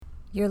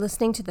You're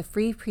listening to the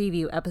free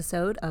preview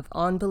episode of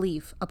On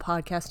Belief, a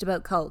podcast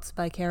about cults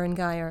by Karen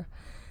Geyer.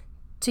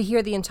 To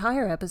hear the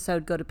entire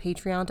episode, go to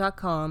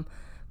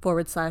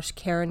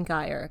patreon.com/Karen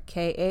Geyer,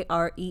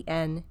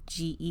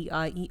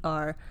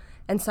 KarenGeier,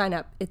 and sign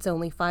up. It's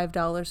only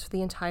 $5 for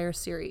the entire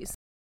series.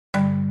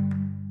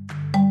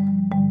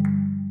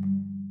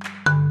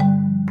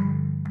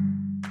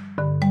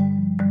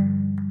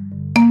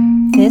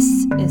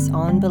 This is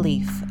On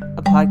Belief,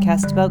 a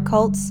podcast about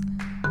cults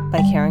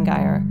by Karen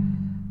Geyer.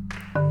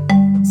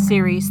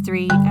 Series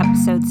 3,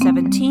 Episode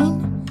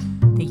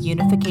 17, The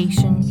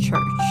Unification Church.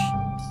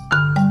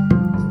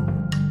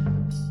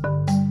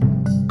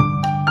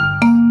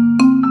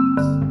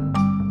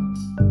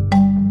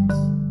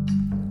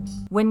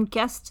 When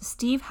guest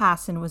Steve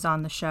Hassan was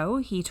on the show,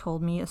 he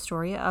told me a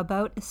story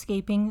about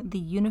escaping the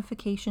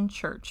Unification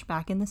Church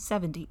back in the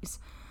 70s.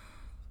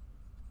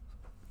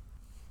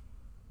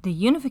 The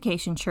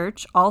Unification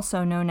Church,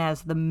 also known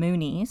as the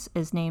Moonies,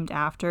 is named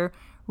after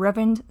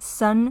Reverend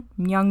Sun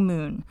Myung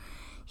Moon.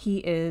 He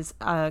is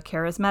a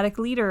charismatic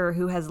leader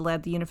who has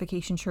led the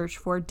Unification Church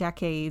for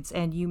decades,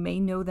 and you may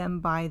know them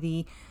by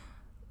the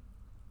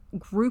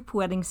group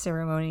wedding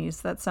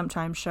ceremonies that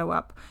sometimes show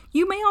up.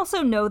 You may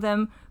also know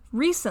them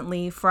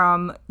recently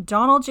from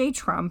Donald J.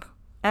 Trump,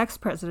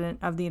 ex-president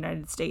of the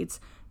United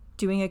States,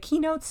 doing a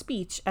keynote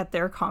speech at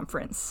their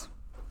conference.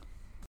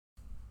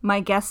 My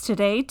guest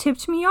today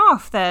tipped me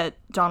off that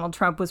Donald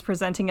Trump was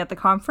presenting at the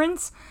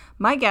conference.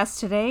 My guest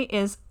today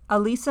is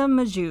Elisa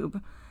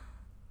Majoub.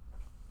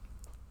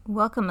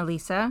 Welcome,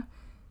 Elisa.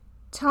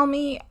 Tell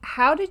me,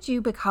 how did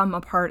you become a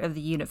part of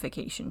the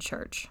Unification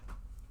Church?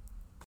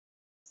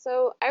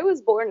 So I was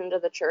born into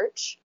the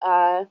church,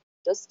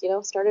 just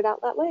started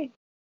out that way.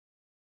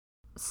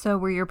 So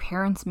were your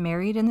parents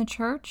married in the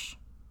church?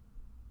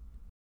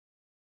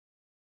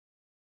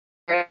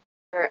 They're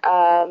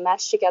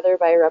matched together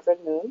by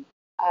Reverend Moon,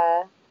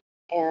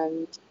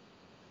 and that's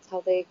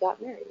how they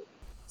got married.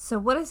 So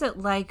what is it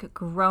like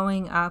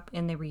growing up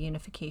in the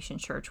Reunification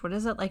Church? What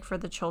is it like for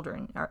the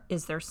children?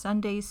 Is there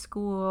Sunday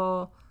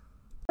school?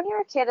 When you're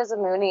a kid as a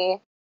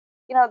Moonie,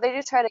 they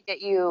do try to get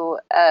you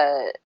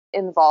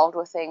involved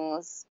with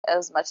things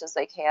as much as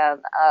they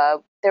can.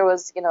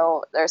 There's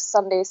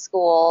Sunday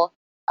school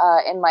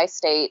in my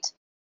state.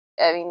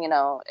 I mean,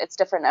 it's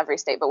different in every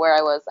state, but where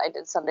I was, I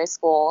did Sunday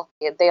school.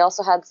 They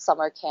also had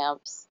summer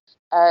camps.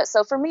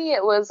 So for me,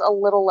 it was a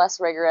little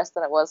less rigorous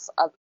than it was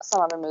some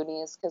other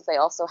Moonies, because they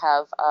also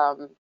have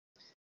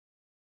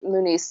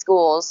Moonie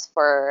schools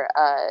for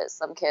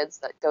some kids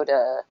that go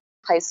to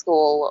high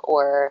school,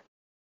 or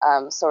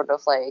sort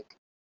of like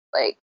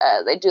they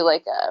do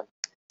like a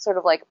sort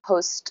of like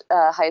post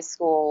high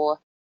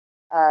school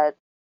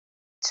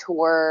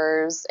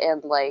tours,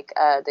 and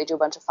they do a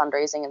bunch of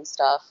fundraising and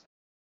stuff.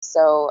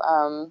 So,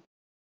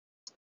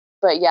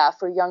 but yeah,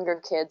 for younger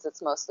kids,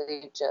 it's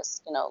mostly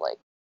just like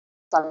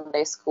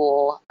Sunday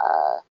school,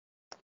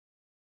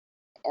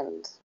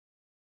 and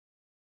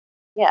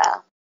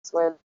yeah, it's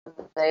where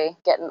they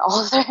get in all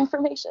of their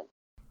information.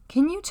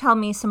 Can you tell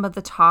me some of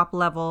the top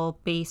level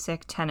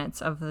basic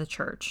tenets of the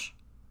church?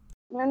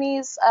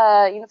 Moonies,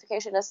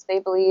 Unificationists, they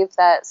believe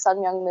that Sun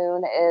Myung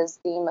Moon is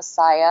the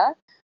Messiah,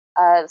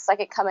 the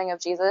second coming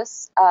of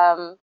Jesus.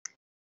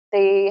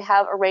 They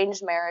have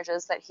arranged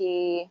marriages that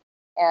he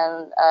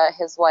and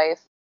his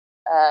wife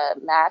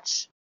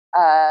match,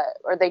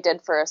 or they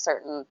did for a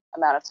certain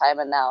amount of time,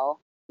 and now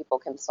people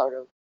can sort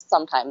of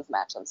sometimes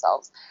match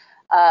themselves.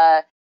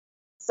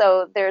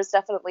 So there's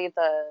definitely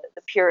the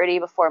purity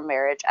before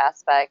marriage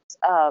aspect.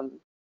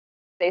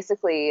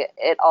 Basically,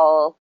 it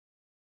all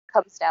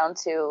comes down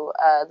to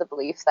the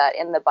belief that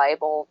in the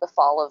Bible, the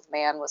fall of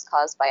man was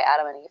caused by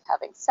Adam and Eve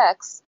having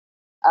sex,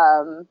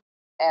 and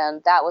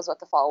that was what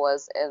the fall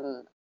was,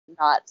 and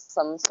not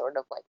some sort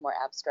of more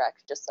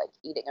abstract, just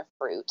eating a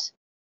fruit.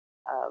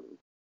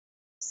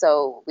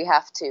 So we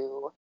have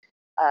to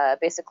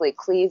basically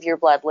cleave your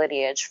blood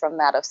lineage from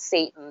that of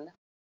Satan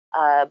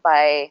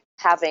by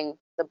having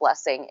the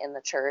blessing in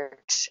the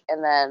church,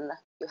 and then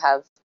you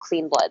have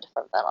clean blood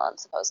from then on,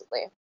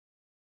 supposedly.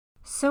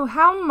 So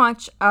how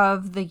much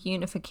of the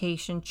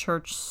Unification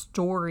Church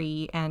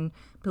story and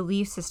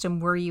belief system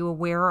were you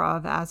aware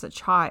of as a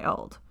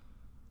child?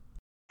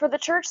 For the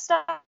church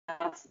stuff,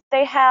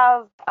 they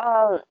have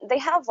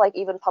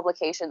even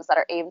publications that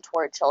are aimed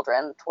toward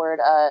children, toward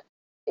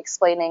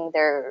explaining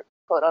their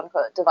quote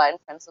unquote divine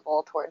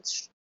principle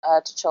towards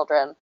to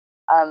children.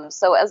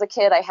 So as a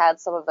kid, I had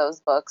some of those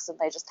books, and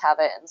they just have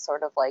it in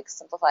sort of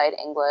simplified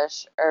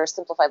English or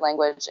simplified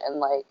language,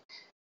 and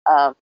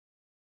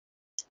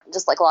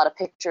just a lot of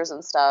pictures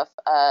and stuff.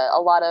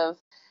 A lot of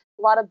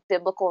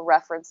biblical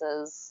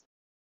references.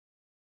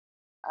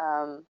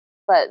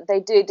 But they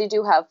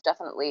do have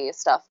definitely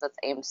stuff that's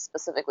aimed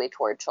specifically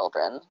toward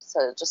children,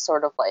 so just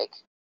sort of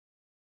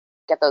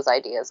get those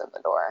ideas in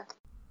the door.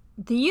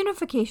 The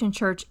Unification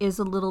Church is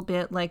a little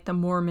bit like the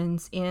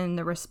Mormons in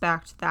the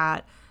respect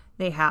that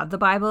they have the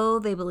Bible,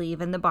 they believe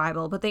in the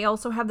Bible, but they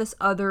also have this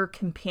other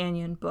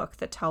companion book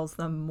that tells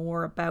them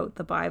more about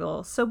the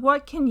Bible. So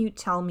what can you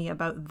tell me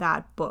about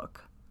that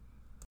book?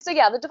 So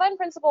yeah, the divine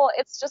principle,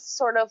 it's just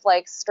sort of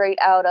like straight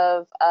out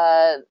of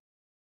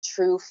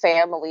true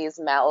family's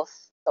mouth,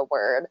 the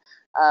word.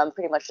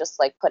 Pretty much just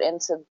like put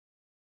into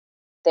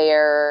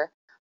their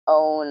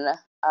own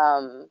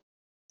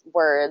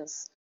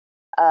words.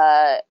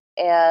 Uh,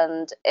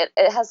 and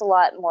it has a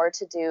lot more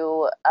to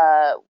do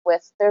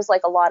with, there's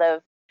like a lot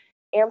of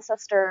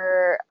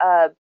ancestor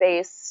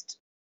based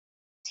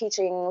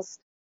teachings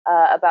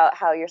about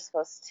how you're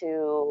supposed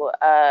to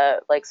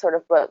like sort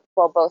of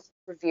well both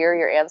revere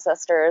your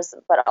ancestors,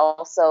 but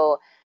also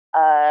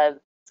uh,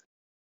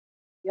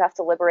 you have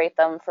to liberate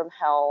them from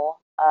hell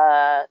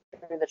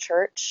through the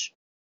church,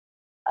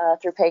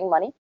 through paying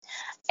money.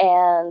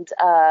 And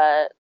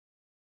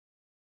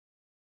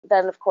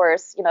then, of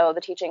course,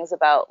 the teachings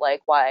about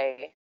like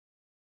why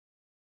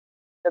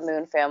the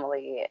Moon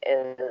family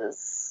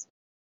is,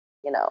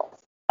 you know,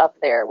 up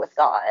there with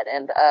God,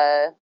 and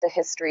the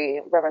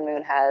history Reverend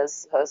Moon has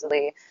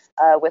supposedly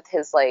with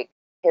his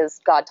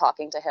God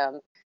talking to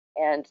him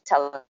and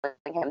telling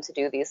him to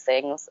do these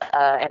things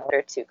in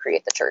order to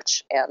create the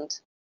church and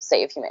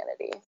save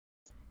humanity.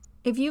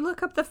 If you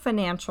look up the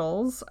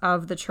financials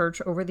of the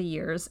church over the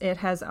years, it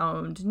has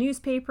owned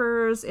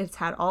newspapers, it's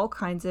had all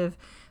kinds of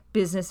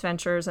business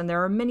ventures, and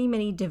there are many,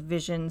 many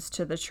divisions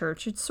to the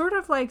church. It's sort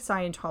of like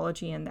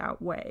Scientology in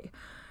that way.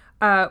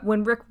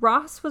 When Rick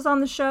Ross was on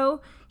the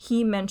show,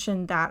 he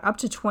mentioned that up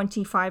to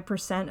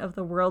 25% of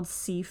the world's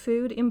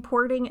seafood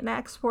importing and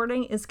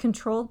exporting is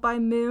controlled by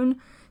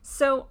Moon.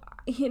 So,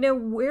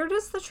 where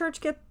does the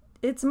church get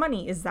its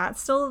money? Is that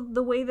still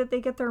the way that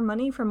they get their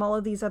money, from all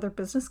of these other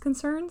business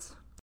concerns?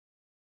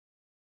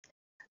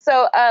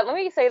 So let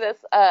me say this,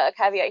 a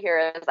caveat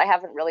here is I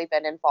haven't really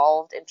been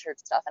involved in church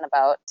stuff in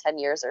about 10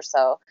 years or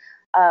so.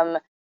 Um,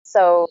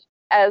 so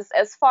as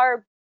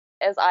far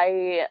as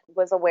I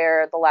was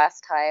aware the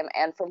last time,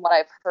 and from what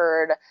I've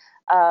heard,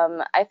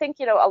 I think,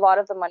 a lot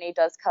of the money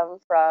does come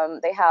from,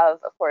 they have,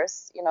 of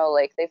course,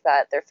 like they've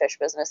got their fish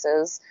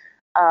businesses.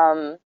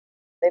 Um,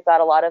 they've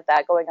got a lot of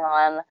that going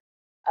on.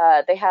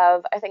 They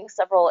have, I think,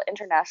 several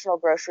international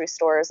grocery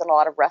stores and a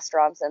lot of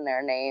restaurants in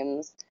their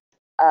names.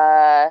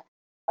 Uh,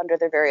 Under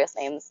their various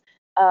names.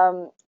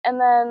 And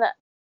then,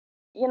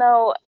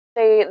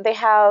 they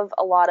have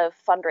a lot of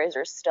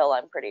fundraisers still,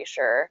 I'm pretty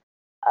sure,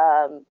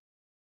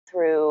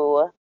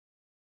 through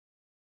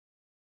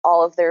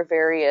all of their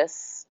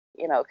various,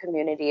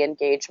 community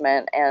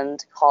engagement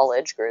and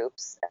college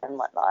groups and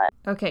whatnot.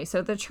 Okay,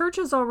 so the church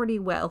is already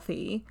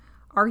wealthy.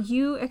 Are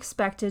you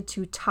expected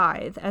to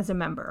tithe as a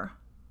member?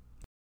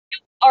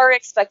 Are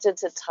expected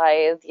to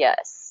tithe,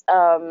 yes.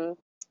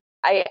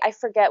 I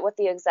forget what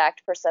the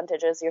exact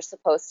percentages you're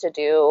supposed to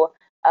do.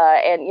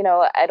 And,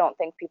 I don't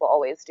think people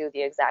always do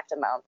the exact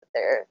amount that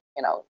they're,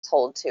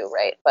 told to,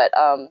 right? But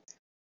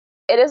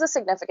it is a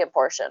significant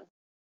portion,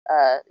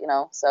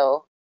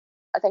 so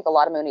I think a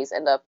lot of Moonies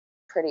end up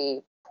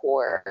pretty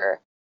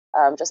poor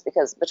just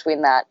because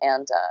between that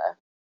and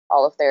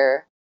all of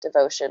their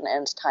devotion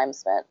and time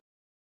spent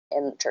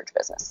in church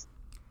business.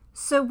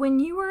 So when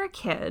you were a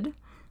kid,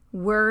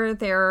 were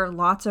there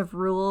lots of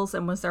rules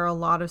and was there a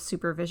lot of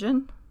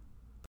supervision?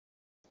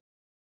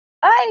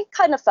 I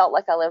kind of felt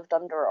like I lived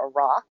under a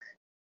rock.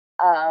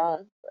 I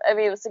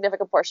mean, a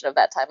significant portion of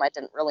that time I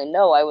didn't really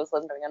know I was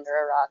living under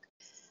a rock.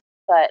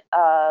 But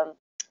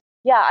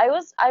yeah, I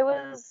was,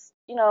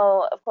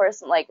 of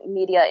course, like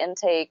media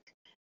intake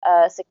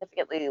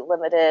significantly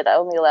limited.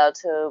 Only allowed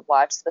to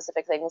watch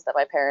specific things that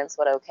my parents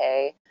would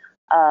okay.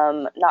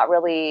 Not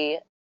really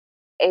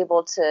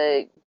able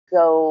to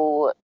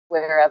go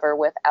wherever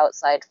with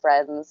outside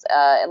friends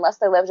unless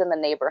they lived in the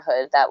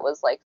neighborhood. That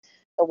was like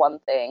the one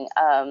thing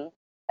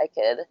I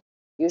could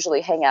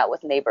usually hang out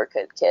with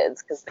neighborhood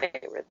kids because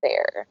they were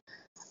there.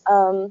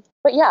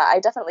 But yeah, I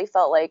definitely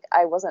felt like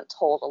I wasn't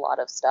told a lot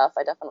of stuff.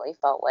 I definitely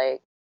felt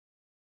like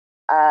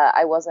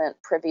I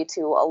wasn't privy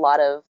to a lot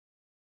of,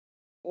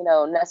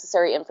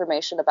 necessary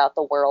information about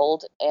the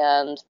world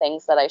and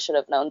things that I should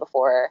have known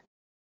before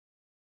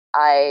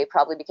I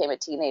probably became a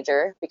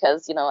teenager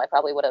because, I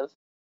probably would have,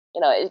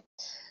 it,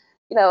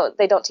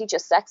 they don't teach you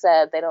sex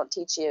ed. They don't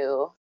teach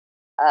you,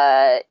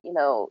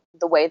 the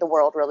way the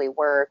world really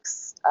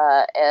works.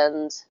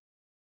 And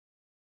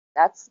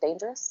that's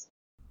dangerous.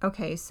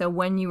 Okay, so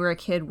when you were a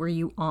kid, were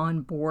you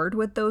on board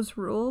with those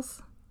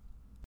rules?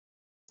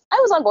 I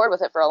was on board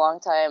with it for a long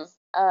time.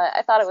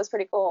 I thought it was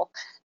pretty cool.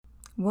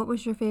 What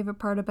was your favorite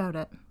part about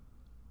it?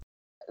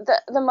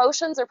 The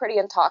motions are pretty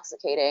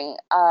intoxicating.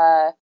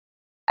 I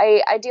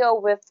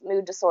deal with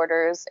mood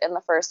disorders in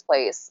the first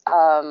place,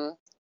 and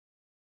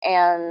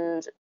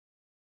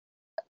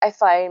I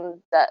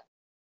find that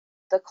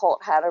the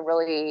cult had a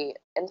really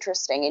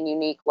interesting and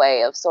unique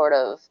way of sort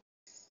of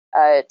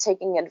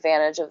taking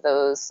advantage of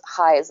those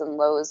highs and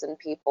lows in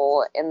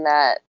people, in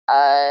that,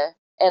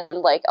 and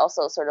like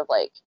also sort of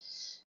like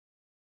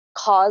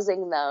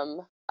causing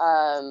them,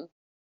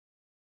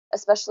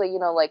 especially,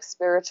 like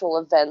spiritual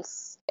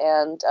events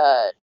and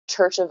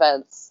church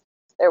events.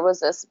 There was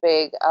this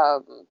big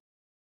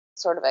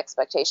sort of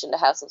expectation to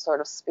have some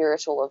sort of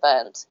spiritual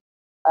event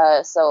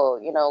So,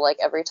 like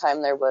every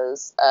time there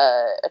was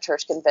a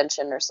church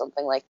convention or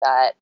something like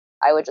that,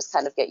 I would just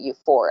kind of get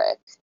euphoric.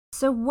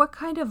 So, what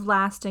kind of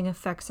lasting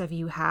effects have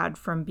you had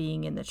from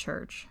being in the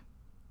church?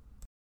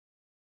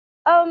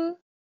 Um,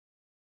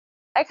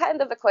 I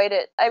kind of equate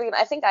it. I mean,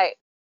 I think I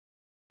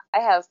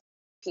have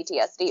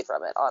PTSD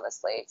from it,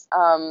 honestly.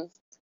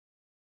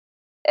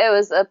 It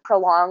was a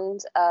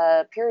prolonged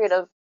period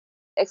of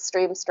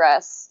extreme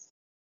stress.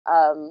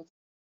 Um,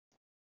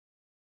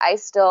 I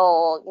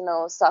still,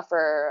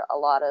 suffer a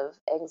lot of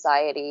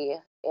anxiety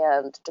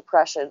and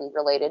depression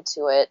related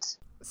to it.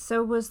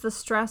 So, was the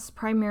stress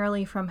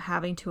primarily from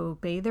having to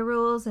obey the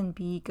rules and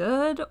be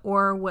good,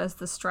 or was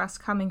the stress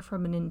coming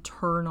from an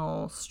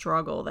internal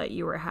struggle that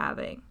you were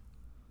having?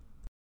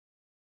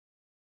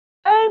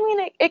 I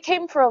mean, it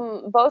came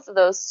from both of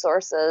those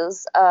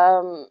sources,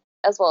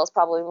 as well as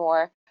probably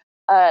more.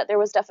 There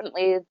was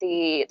definitely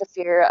the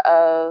fear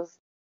of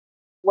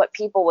what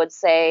people would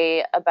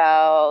say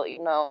about,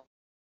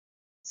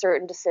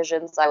 certain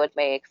decisions I would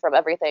make, from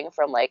everything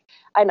from like,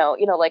 I know,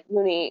 like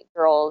Mooney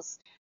girls,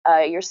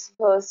 you're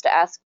supposed to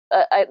ask.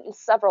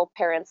 Several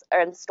parents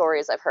and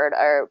stories I've heard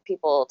are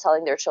people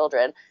telling their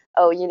children,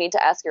 "Oh, you need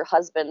to ask your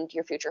husband,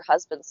 your future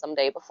husband,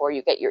 someday before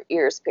you get your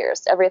ears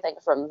pierced." Everything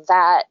from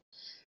that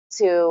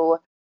to,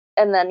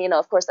 and then,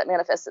 of course, that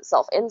manifests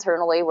itself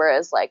internally,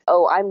 whereas like,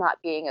 oh, I'm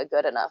not being a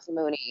good enough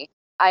Mooney.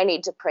 I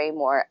need to pray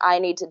more. I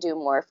need to do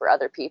more for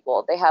other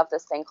people. They have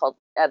this thing called,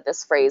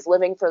 this phrase,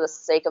 living for the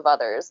sake of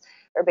others,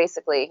 or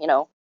basically,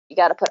 you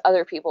got to put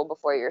other people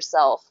before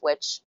yourself,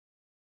 which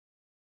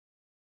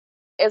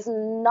is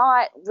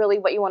not really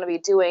what you want to be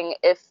doing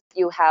if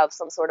you have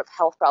some sort of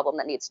health problem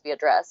that needs to be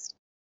addressed,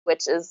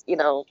 which is,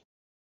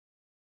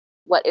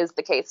 what is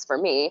the case for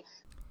me.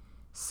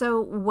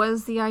 So,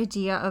 was the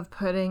idea of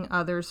putting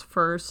others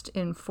first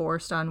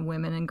enforced on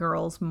women and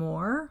girls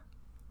more?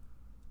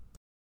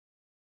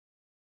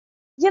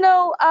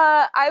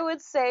 I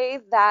would say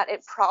that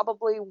it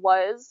probably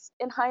was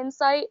in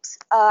hindsight.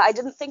 I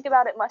didn't think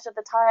about it much at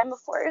the time,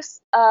 of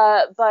course,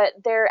 but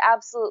there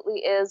absolutely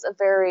is a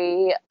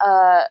very,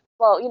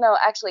 well,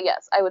 actually,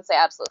 yes, I would say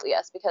absolutely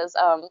yes, because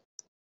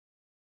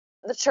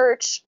the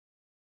church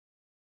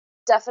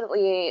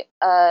definitely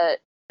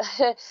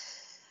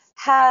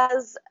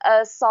has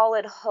a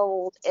solid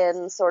hold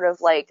in sort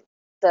of like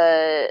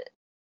the,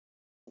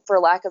 for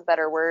lack of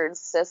better words,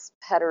 cis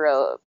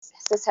hetero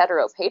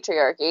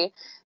patriarchy,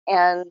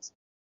 and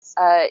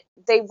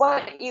they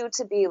want you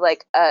to be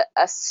like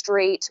a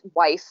straight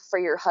wife for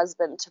your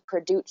husband to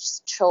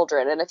produce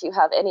children, and if you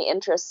have any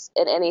interest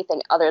in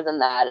anything other than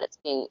that,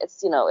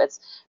 it's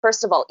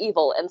first of all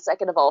evil, and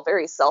second of all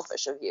very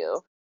selfish of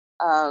you.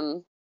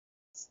 Um,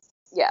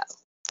 yeah.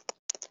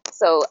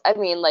 So I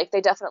mean, like,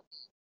 they definitely,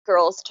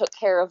 girls took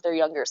care of their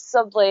younger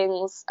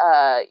siblings.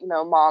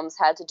 Moms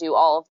had to do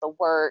all of the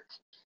work.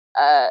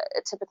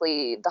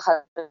 Typically, the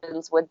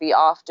husbands would be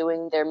off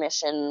doing their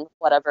mission,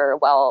 whatever,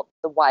 while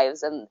the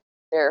wives and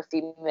their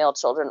female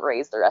children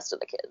raised the rest of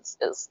the kids,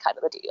 is kind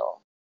of the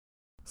deal.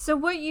 So,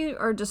 what you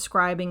are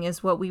describing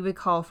is what we would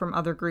call from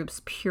other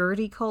groups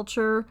purity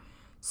culture.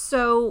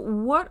 So,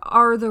 what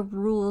are the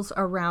rules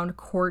around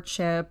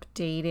courtship,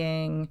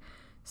 dating,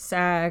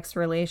 sex,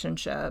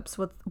 relationships?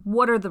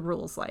 What are the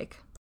rules like?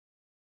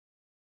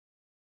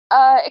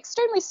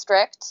 Extremely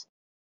strict.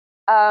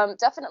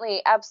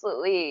 Definitely,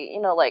 absolutely,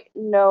 like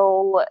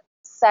no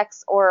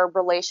sex or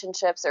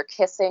relationships or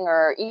kissing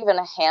or even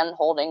hand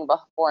holding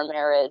before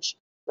marriage,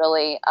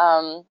 really.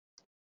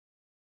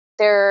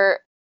 They're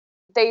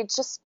they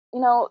just,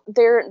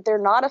 they're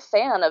not a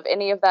fan of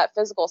any of that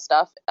physical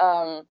stuff,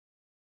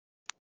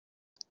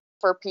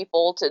 for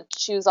people to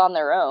choose on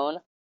their own.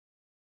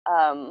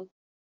 Um,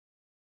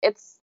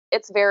 it's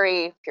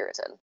very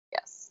Puritan,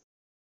 yes.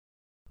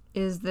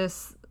 Is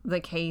this the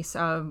case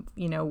of,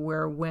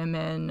 where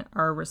women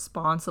are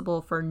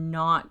responsible for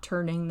not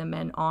turning the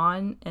men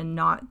on and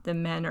not the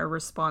men are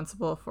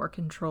responsible for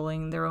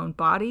controlling their own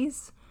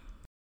bodies?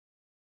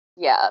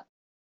 Yeah,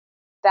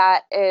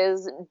 that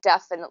is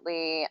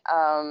definitely,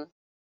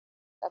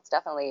 that's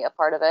definitely a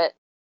part of it.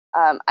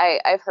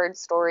 I've heard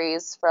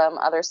stories from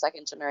other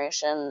second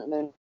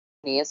generation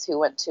Moonies who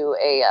went to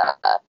a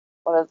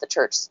one of the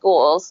church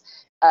schools,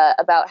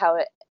 about how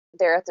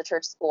there at the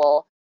church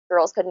school,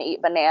 girls couldn't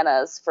eat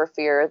bananas for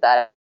fear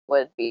that it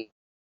would be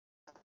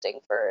tempting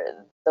for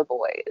the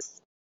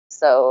boys.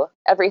 So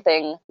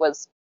everything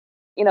was,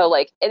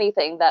 like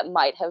anything that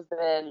might have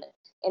been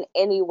in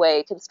any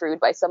way construed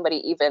by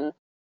somebody, even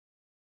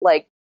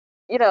like,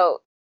 you know,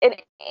 in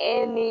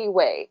any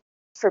way,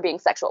 for being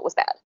sexual, was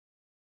bad.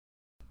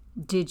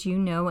 Did you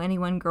know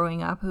anyone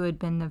growing up who had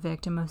been the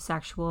victim of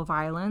sexual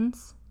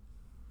violence?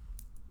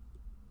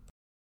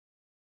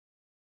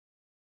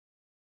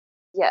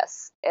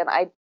 Yes, and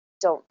I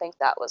don't think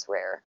that was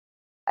rare.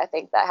 I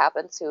think that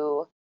happened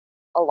to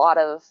a lot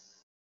of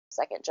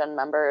second gen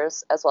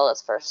members as well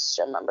as first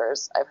gen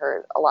members. I've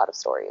heard a lot of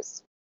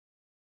stories.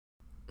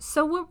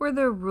 So, what were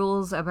the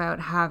rules about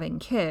having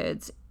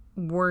kids?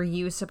 Were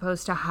you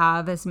supposed to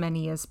have as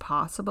many as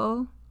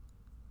possible?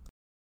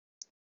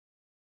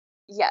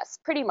 Yes,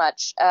 pretty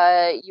much.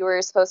 You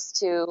were supposed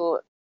to,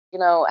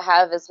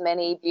 have as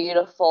many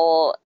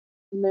beautiful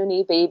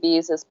Mooney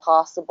babies as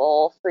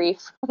possible, free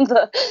from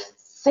the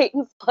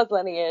Satan's blood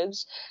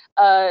lineage,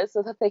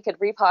 so that they could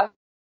repopulate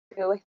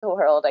the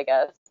world, I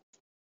guess.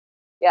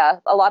 Yeah,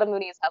 a lot of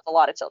Moonies have a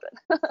lot of children.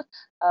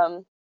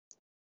 um,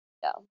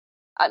 yeah.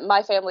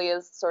 My family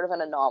is sort of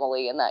an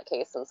anomaly in that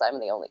case since I'm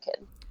the only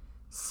kid.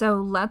 So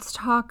let's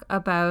talk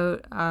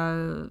about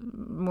a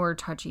more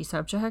touchy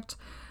subject.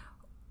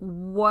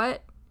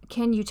 What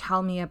can you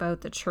tell me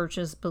about the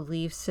church's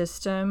belief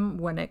system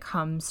when it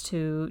comes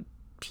to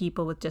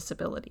people with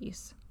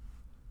disabilities?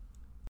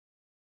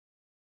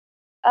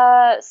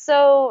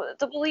 So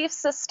the belief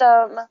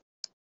system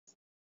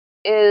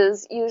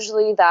is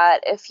usually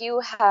that if you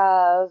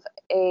have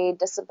a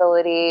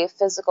disability,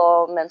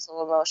 physical,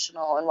 mental,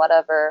 emotional, in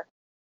whatever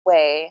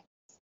way,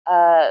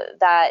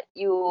 that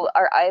you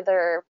are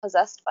either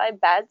possessed by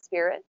bad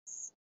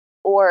spirits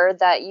or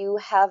that you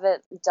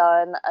haven't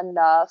done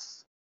enough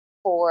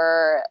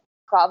for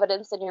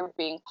providence and you're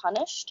being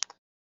punished,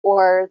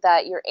 or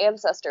that your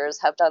ancestors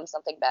have done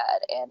something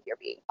bad and you're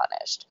being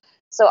punished.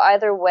 So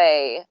either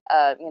way,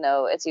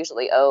 it's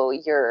usually, oh,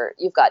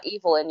 you've got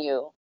evil in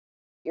you,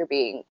 you're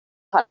being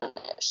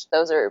punished.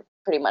 Those are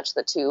pretty much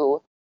the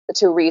two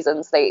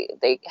reasons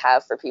they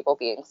have for people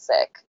being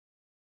sick.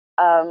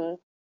 Um,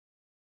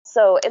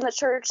 so in the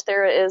church,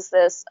 there is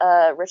this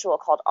ritual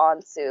called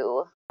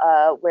Ansu,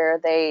 where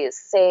they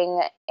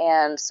sing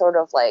and sort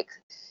of like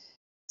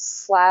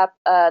slap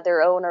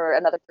their own or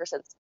another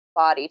person's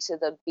body to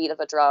the beat of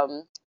a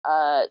drum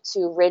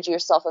to rid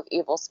yourself of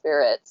evil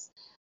spirits.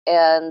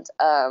 And,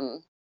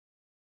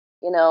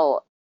 you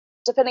know,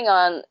 depending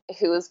on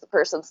who is the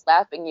person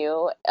slapping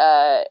you,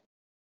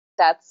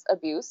 that's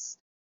abuse.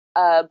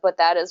 But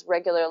that is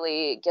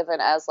regularly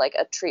given as like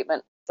a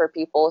treatment for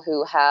people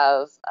who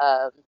have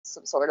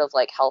some sort of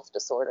like health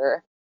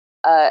disorder,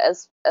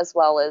 as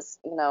well as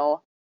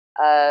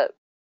uh,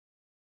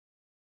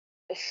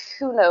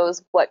 who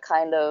knows what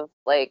kind of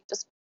like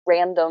just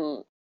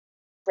random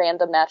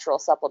natural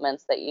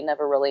supplements that you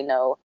never really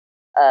know.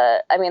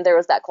 I mean, there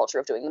was that culture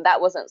of doing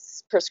that wasn't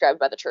prescribed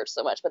by the church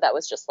so much, but that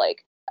was just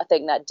like a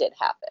thing that did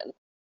happen.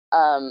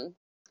 Um,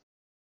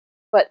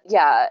 but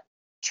yeah,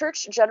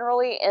 church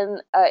generally in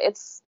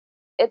its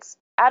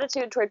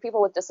attitude toward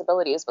people with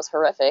disabilities was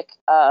horrific.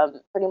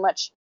 Pretty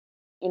much,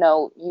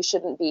 you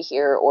shouldn't be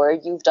here, or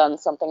you've done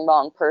something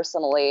wrong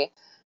personally.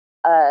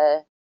 Uh,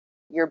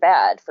 you're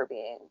bad for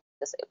being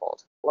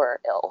disabled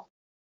or ill.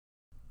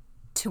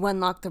 To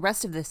unlock the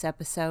rest of this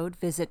episode,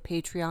 visit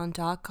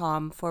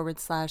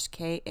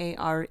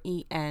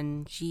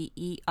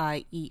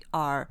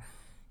patreon.com/KARENGEIER.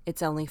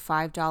 It's only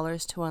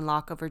 $5 to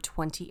unlock over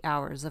 20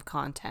 hours of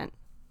content.